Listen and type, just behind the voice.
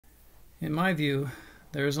In my view,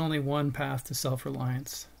 there is only one path to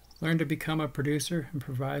self-reliance. Learn to become a producer and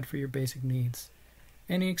provide for your basic needs.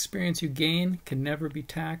 Any experience you gain can never be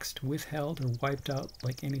taxed, withheld, or wiped out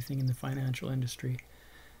like anything in the financial industry.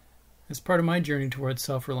 As part of my journey towards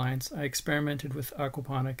self-reliance, I experimented with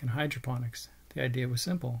aquaponics and hydroponics. The idea was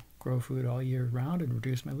simple: grow food all year round and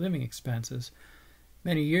reduce my living expenses.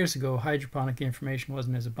 Many years ago, hydroponic information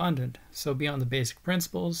wasn't as abundant, so beyond the basic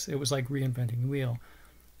principles, it was like reinventing the wheel.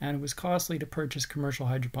 And it was costly to purchase commercial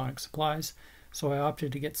hydroponic supplies, so I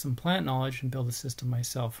opted to get some plant knowledge and build a system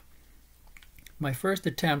myself. My first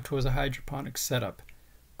attempt was a hydroponics setup.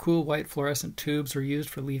 Cool white fluorescent tubes were used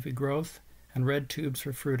for leafy growth, and red tubes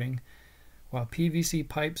for fruiting, while PVC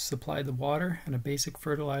pipes supplied the water and a basic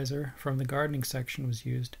fertilizer from the gardening section was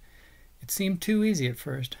used. It seemed too easy at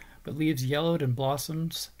first, but leaves yellowed and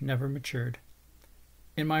blossoms never matured.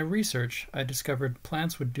 In my research, I discovered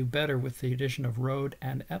plants would do better with the addition of rhode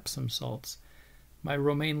and Epsom salts. My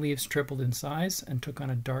romaine leaves tripled in size and took on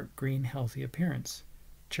a dark green, healthy appearance.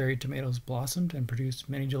 Cherry tomatoes blossomed and produced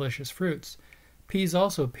many delicious fruits. Peas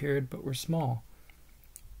also appeared, but were small.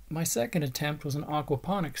 My second attempt was an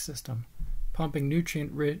aquaponics system, pumping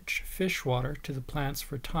nutrient-rich fish water to the plants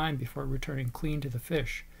for a time before returning clean to the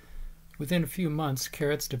fish. Within a few months,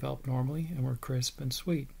 carrots developed normally and were crisp and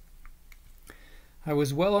sweet. I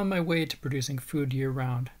was well on my way to producing food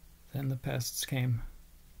year-round. Then the pests came.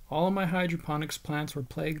 All of my hydroponics plants were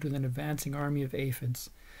plagued with an advancing army of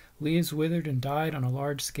aphids. Leaves withered and died on a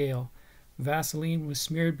large scale. Vaseline was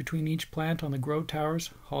smeared between each plant on the grow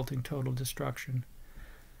towers, halting total destruction.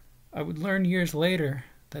 I would learn years later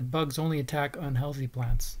that bugs only attack unhealthy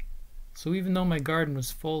plants. So even though my garden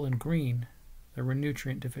was full and green, there were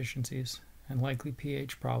nutrient deficiencies and likely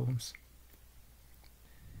pH problems.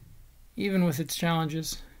 Even with its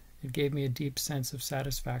challenges, it gave me a deep sense of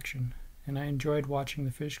satisfaction, and I enjoyed watching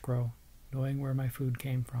the fish grow, knowing where my food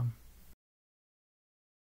came from.